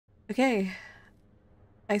Okay,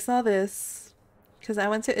 I saw this because I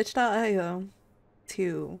went to itch.io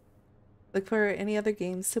to look for any other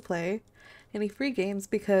games to play, any free games,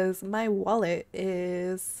 because my wallet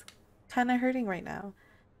is kind of hurting right now.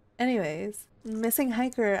 Anyways, Missing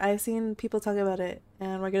Hiker, I've seen people talk about it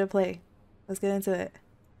and we're gonna play. Let's get into it.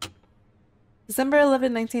 December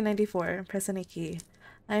 11, 1994. Press any key.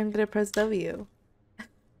 I'm gonna press W.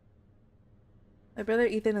 My brother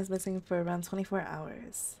Ethan is missing for around 24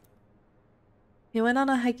 hours. He went on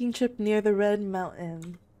a hiking trip near the Red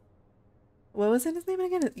Mountain. What was his name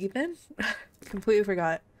again? Ethan? Completely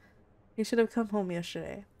forgot. He should have come home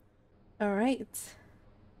yesterday. Alright.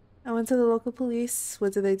 I went to the local police.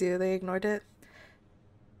 What did they do? They ignored it.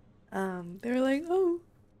 They were like, oh,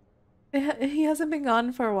 he hasn't been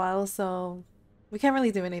gone for a while, so we can't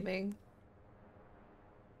really do anything.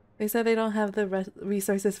 They said they don't have the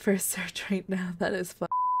resources for a search right now. That is fun.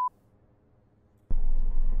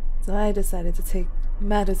 So I decided to take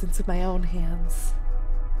matters into my own hands.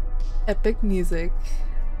 Epic music.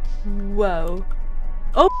 Whoa.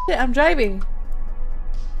 Oh shit, I'm driving.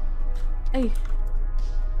 Hey.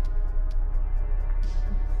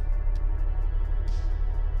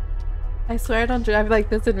 I swear I don't drive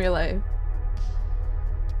like this in real life.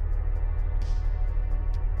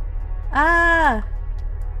 Ah!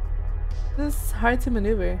 This is hard to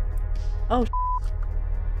maneuver. Oh.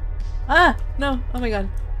 Ah! No! Oh my god.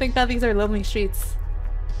 Thank god these are lonely streets.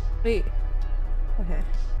 Wait. Okay.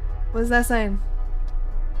 What's that sign?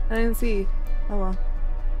 I didn't see. Oh well.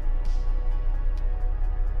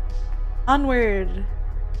 Onward!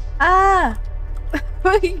 Ah! Oh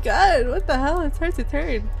my god, what the hell? It's hard to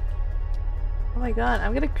turn. Oh my god,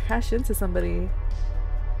 I'm gonna crash into somebody.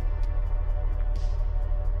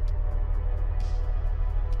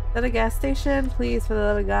 Is that a gas station? Please, for the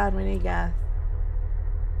love of god, we need gas.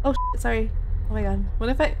 Oh shit, sorry. Oh my god. What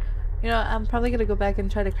if I'm probably gonna go back and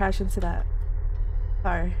try to crash into that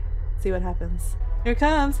car. See what happens. Here it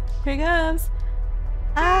comes! Here it comes!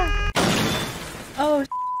 Ah! Oh,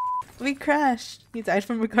 we crashed. He died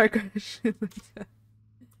from a car crash.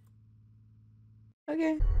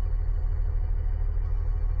 Okay.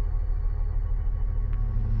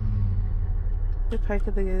 The park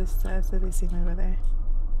of the ghost after they see my brother.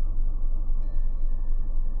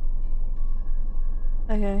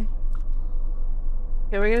 Okay.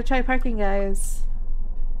 Okay, we're gonna try parking, guys.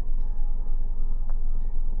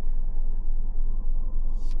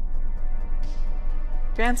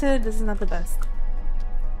 Granted, this is not the best.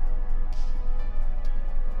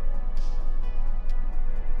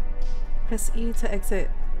 Press E to exit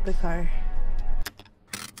the car.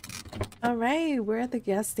 Alright, we're at the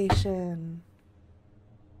gas station.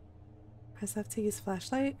 Press F to use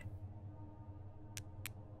flashlight.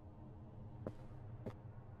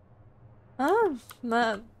 Oh,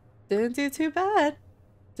 didn't do too bad.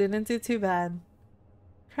 Didn't do too bad.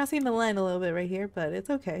 Crossing the line a little bit right here, but it's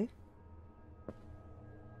okay.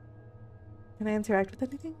 Can I interact with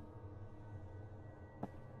anything?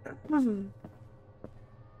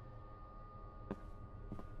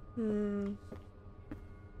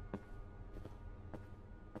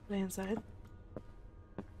 Play inside.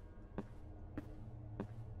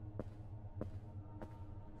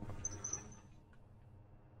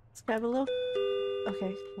 Grab a little.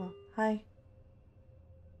 Okay, well, hi.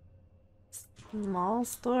 Small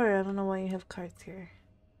store. I don't know why you have carts here.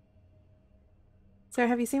 Sir,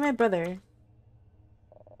 have you seen my brother?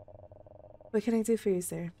 What can I do for you,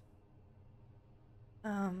 sir?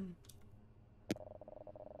 I'm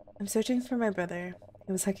searching for my brother.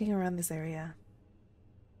 He was hiking around this area.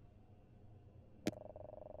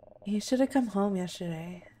 He should have come home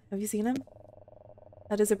yesterday. Have you seen him?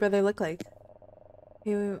 How does your brother look like?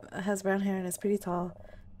 He has brown hair and is pretty tall.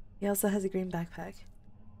 He also has a green backpack.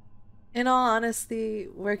 In all honesty,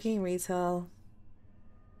 working retail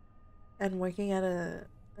and working at a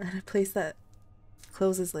place that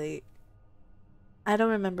closes late, I don't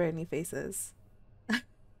remember any faces.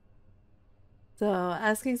 So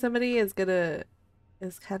asking somebody is kinda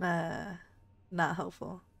not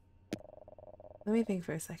helpful. Let me think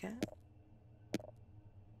for a second.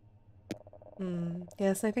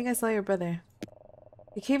 Yes, I think I saw your brother.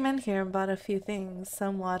 He came in here and bought a few things,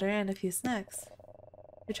 some water and a few snacks.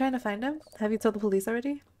 You're trying to find him? Have you told the police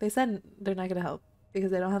already? They said they're not gonna help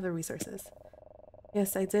because they don't have the resources.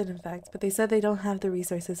 Yes, I did in fact, but they said they don't have the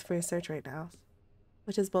resources for a search right now.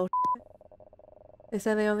 Which is bullshit. They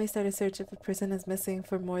said they only start a search if a person is missing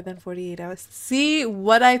for more than 48 hours. See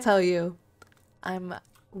what I tell you.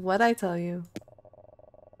 What I tell you.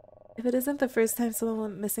 If it isn't the first time someone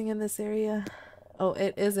went missing in this area... Oh,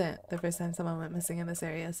 it isn't the first time someone went missing in this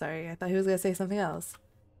area. Sorry, I thought he was gonna say something else.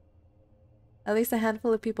 At least a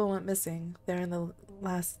handful of people went missing there in the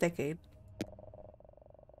last decade.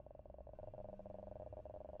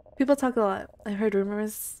 People talk a lot. I've heard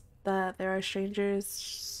rumors that there are strangers,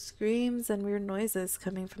 screams, and weird noises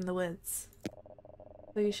coming from the woods.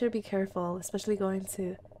 So you should be careful, especially going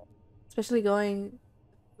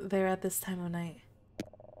there at this time of night.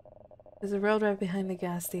 There's a road right behind the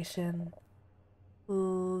gas station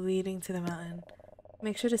leading to the mountain.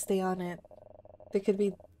 Make sure to stay on it. There could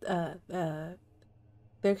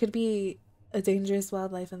be a dangerous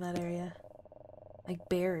wildlife in that area. Like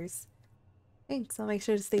bears. Thanks, I'll make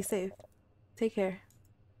sure to stay safe. Take care.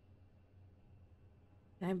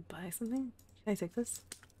 Can I buy something? Can I take this?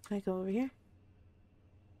 Can I go over here?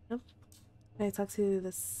 Nope. Can I talk to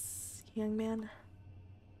this young man?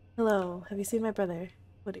 Hello, have you seen my brother?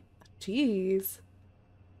 Jeez.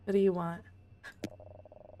 What do you want?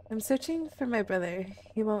 I'm searching for my brother.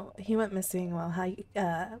 He went missing while I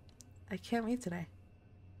can't read today.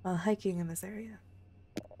 While hiking in this area.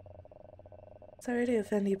 Sorry to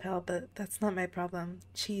offend you, pal, but that's not my problem.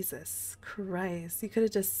 Jesus Christ. You could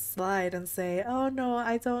have just lied and say, oh no,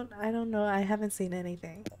 I don't know, I haven't seen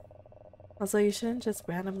anything. Also, you shouldn't just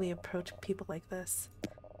randomly approach people like this.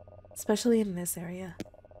 Especially in this area.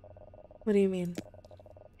 What do you mean?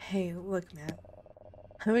 Hey, look man.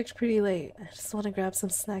 I worked pretty late. I just want to grab some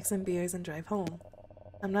snacks and beers and drive home.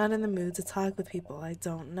 I'm not in the mood to talk with people I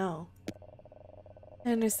don't know.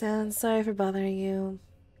 I understand. Sorry for bothering you.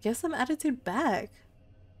 Get some attitude back.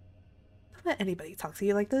 Don't let anybody talk to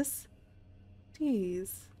you like this.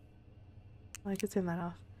 Jeez. Oh, I could turn that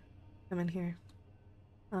off. I'm in here.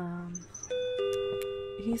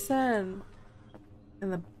 He said in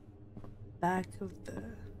the back of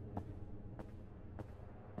the...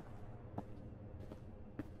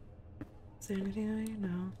 Is there anything over here?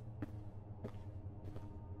 No.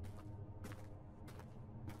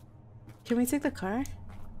 Can we take the car?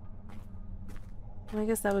 Well, I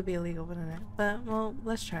guess that would be illegal, wouldn't it? But, well,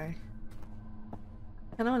 let's try.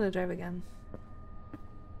 I don't want to drive again.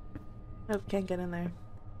 Nope, can't get in there.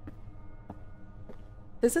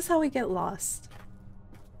 This is how we get lost.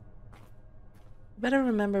 Better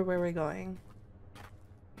remember where we're going.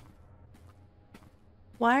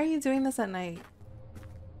 Why are you doing this at night?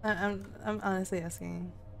 I'm honestly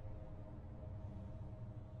asking.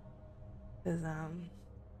 'Cause,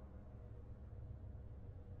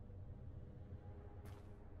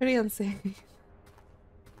 pretty unsafe. I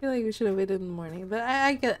feel like we should have waited in the morning, but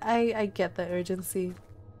I get the urgency.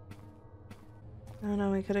 I don't know,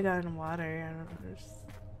 we could have gotten water. I don't know. This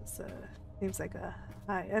seems like a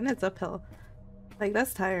high, and it's uphill. Like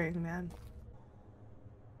that's tiring, man.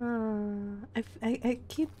 I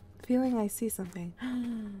keep feeling I see something.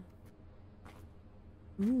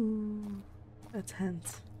 Ooh, a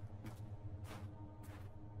tent.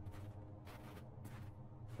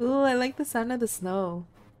 Ooh, I like the sound of the snow.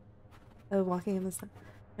 Of walking in the snow.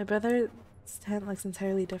 My brother's tent looks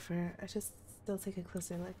entirely different. I should still take a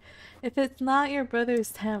closer look. If it's not your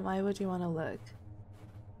brother's tent, why would you want to look?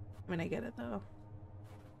 I mean, I get it though.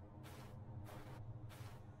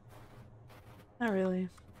 Not really.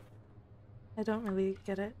 I don't really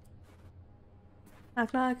get it.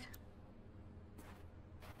 Knock knock.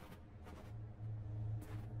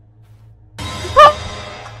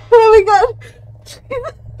 Oh my god!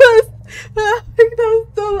 That was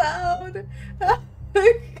so loud! Oh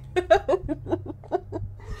my god.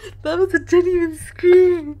 That was a genuine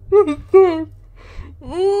scream!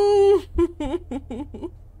 Oh my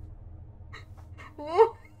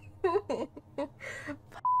god!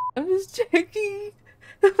 I'm just checking.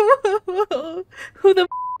 Who the f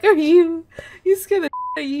are you? You scared the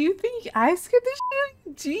out of you? You think I scared the shit out of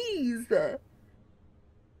you? Jeez.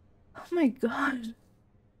 Oh my god.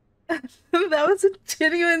 That was a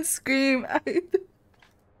genuine scream.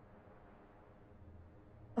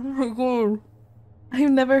 Oh my god.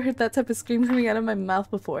 I've never heard that type of scream coming out of my mouth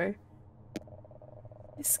before.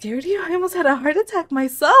 I scared you? I almost had a heart attack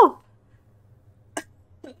myself.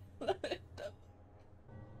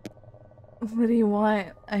 What do you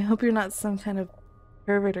want? I hope you're not some kind of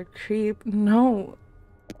pervert or creep. No.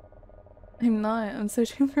 I'm not. I'm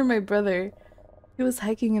searching for my brother. He was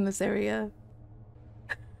hiking in this area.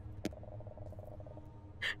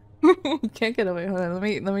 Can't get away. Hold on. Let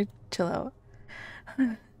me chill out.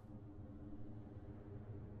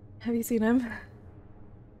 Have you seen him?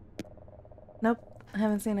 Nope. I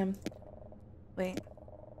haven't seen him. Wait.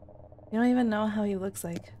 You don't even know how he looks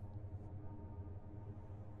like.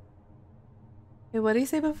 Wait, what did he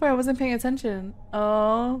say before? I wasn't paying attention.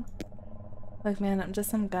 Oh. Look, man, I'm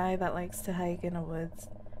just some guy that likes to hike in the woods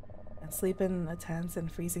and sleep in the tents in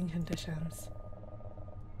freezing conditions.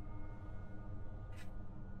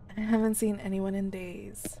 I haven't seen anyone in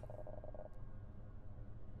days.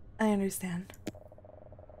 I understand.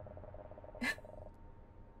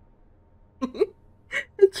 I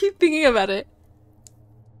keep thinking about it.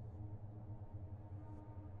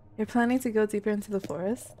 You're planning to go deeper into the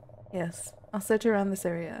forest? Yes, I'll search around this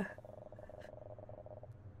area.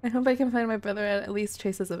 I hope I can find my brother and at least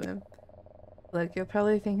traces of him. Look, you'll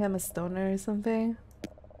probably think I'm a stoner or something.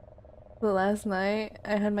 But last night,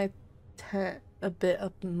 I had my tent a bit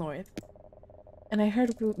up north. And I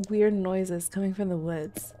heard weird noises coming from the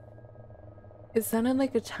woods. It sounded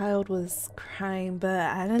like a child was crying, but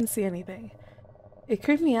I didn't see anything. It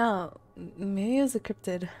creeped me out. Maybe it was a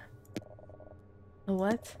cryptid. A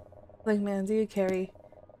what? Like, man, do you carry?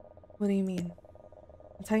 What do you mean?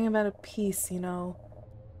 I'm talking about a piece, you know.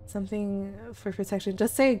 Something for protection.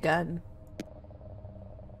 Just say a gun.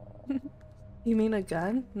 You mean a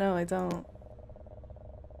gun? No, I don't.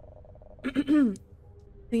 Then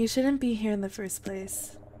you shouldn't be here in the first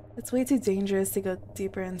place. It's way too dangerous to go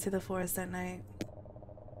deeper into the forest at night.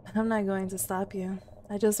 I'm not going to stop you.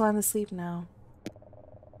 I just want to sleep now.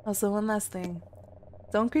 Also, one last thing.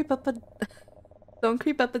 Don't creep up a don't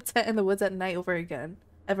creep up a tent in the woods at night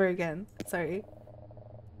ever again. Sorry.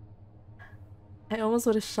 I almost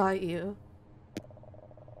would have shot you.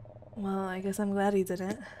 Well, I guess I'm glad he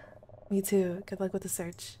didn't. Me too. Good luck with the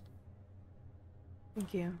search.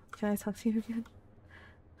 Thank you. Can I talk to you again?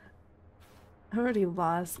 I'm already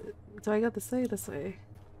lost. Do I go this way? This way.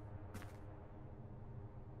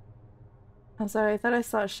 I'm sorry, I thought I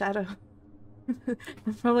saw a shadow.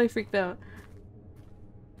 I'm probably freaked out.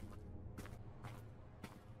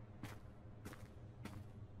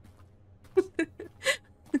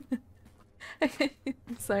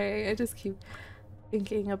 I'm sorry, I just keep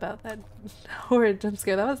thinking about that horrid jump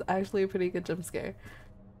scare. That was actually a pretty good jump scare.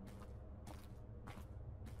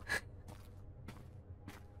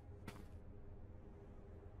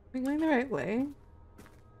 Am I going the right way?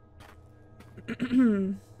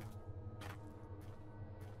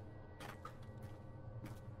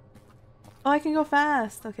 Oh, I can go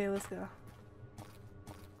fast! Okay, let's go.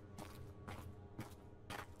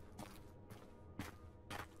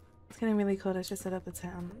 It's getting really cold. I should set up a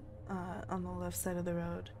tent on the left side of the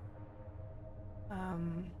road.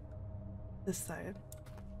 This side.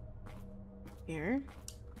 Here?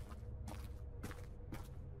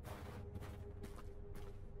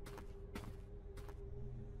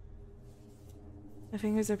 My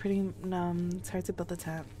fingers are pretty numb. It's hard to build the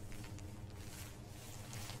tent.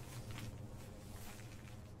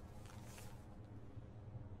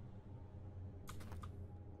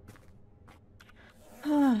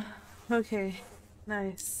 Okay.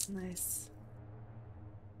 Nice, nice.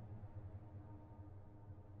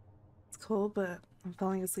 It's cold, but I'm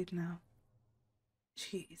falling asleep now.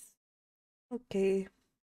 Jeez. Okay.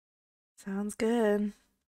 Sounds good.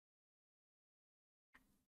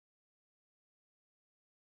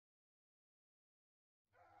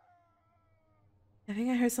 I think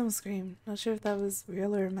I heard someone scream. Not sure if that was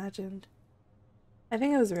real or imagined. I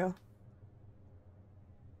think it was real.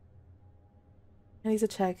 I need to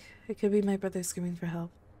check. It could be my brother screaming for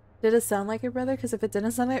help. Did it sound like your brother? Because if it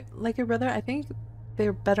didn't sound like your brother, I think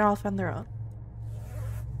they're better off on their own.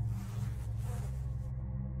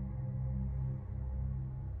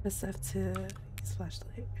 Just have to use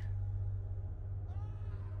flashlight.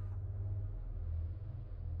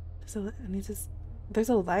 There's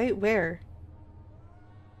a light? Where?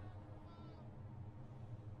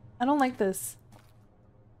 I don't like this.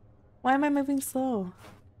 Why am I moving slow?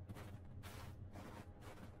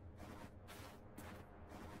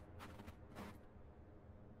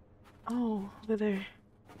 Oh, over there.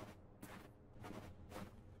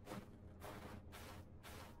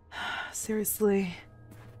 Seriously.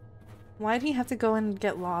 Why'd he have to go and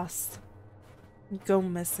get lost? Go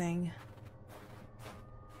missing.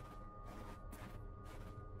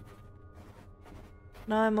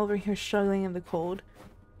 Now I'm over here struggling in the cold.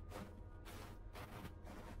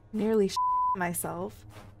 Nearly myself.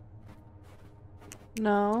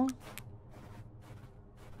 No.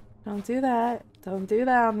 Don't do that. Don't do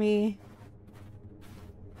that on me.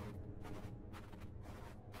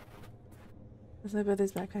 That's my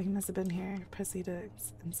brother's backpack. He must have been here. Proceed to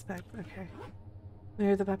inspect. Okay.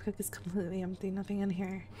 Where the backpack is completely empty. Nothing in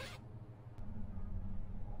here.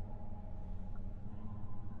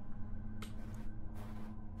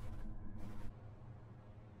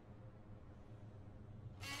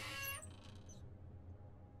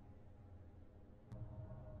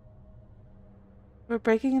 We're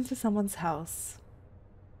breaking into someone's house.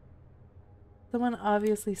 Someone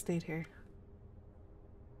obviously stayed here.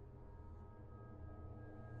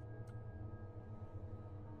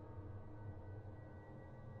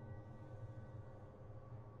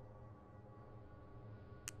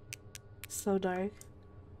 so dark.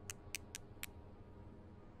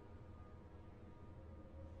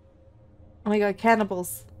 Oh my god,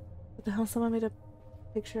 cannibals. What the hell? Someone made a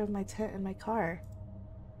picture of my tent in my car.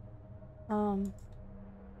 I'm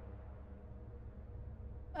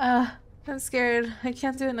scared. I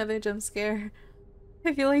can't do another jump scare.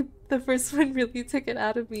 I feel like the first one really took it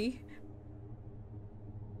out of me.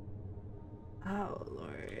 Oh,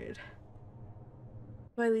 Lord.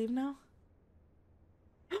 Do I leave now?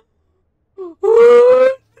 Oh,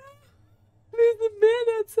 there's a man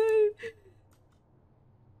outside.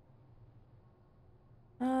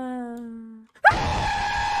 Oh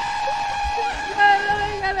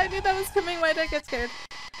my god, I knew that was coming. Why did I get scared?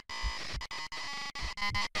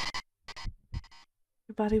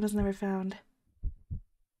 Your body was never found.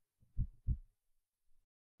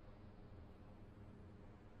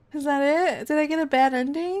 Is that it? Did I get a bad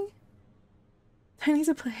ending? Do I need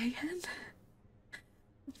to play again?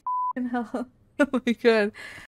 In hell. Oh my god.